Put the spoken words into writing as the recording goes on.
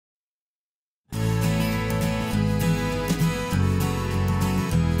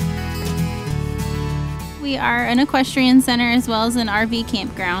We are an equestrian center as well as an RV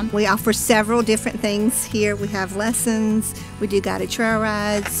campground. We offer several different things here. We have lessons, we do guided trail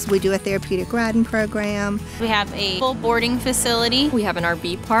rides, we do a therapeutic riding program. We have a full boarding facility. We have an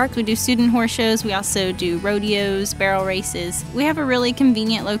RV park. We do student horse shows. We also do rodeos, barrel races. We have a really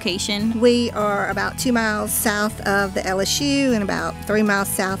convenient location. We are about 2 miles south of the LSU and about 3 miles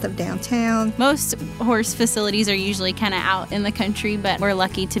south of downtown. Most horse facilities are usually kind of out in the country, but we're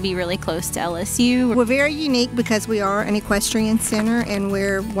lucky to be really close to LSU. We're very unique because we are an equestrian center and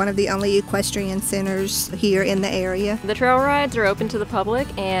we're one of the only equestrian centers here in the area. The trail rides are open to the public,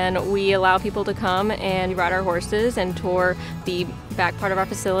 and we allow people to come and ride our horses and tour the back part of our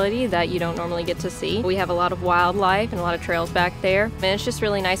facility that you don't normally get to see. We have a lot of wildlife and a lot of trails back there, and it's just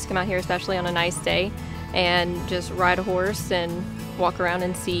really nice to come out here, especially on a nice day, and just ride a horse and walk around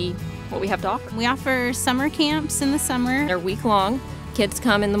and see what we have to offer. We offer summer camps in the summer. They're week-long. Kids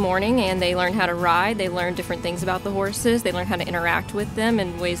come in the morning and they learn how to ride, they learn different things about the horses, they learn how to interact with them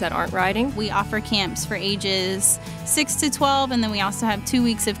in ways that aren't riding. We offer camps for ages 6 to 12, and then we also have 2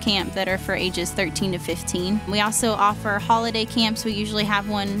 weeks of camp that are for ages 13 to 15. We also offer holiday camps. We usually have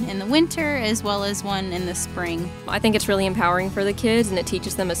one in the winter as well as one in the spring. I think it's really empowering for the kids, and it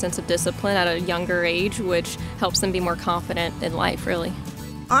teaches them a sense of discipline at a younger age, which helps them be more confident in life, really.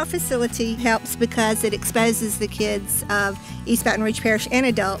 Our facility helps because it exposes the kids of East Baton Rouge Parish and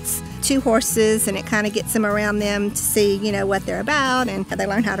adults to horses, and it kind of gets them around them to see, what they're about, and they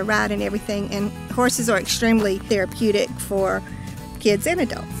learn how to ride and everything. And horses are extremely therapeutic for kids and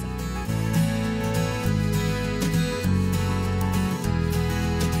adults.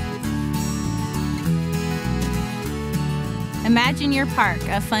 Imagine your park,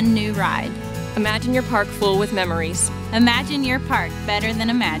 a fun new ride. Imagine your park full with memories. Imagine your park better than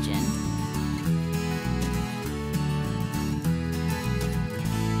imagine.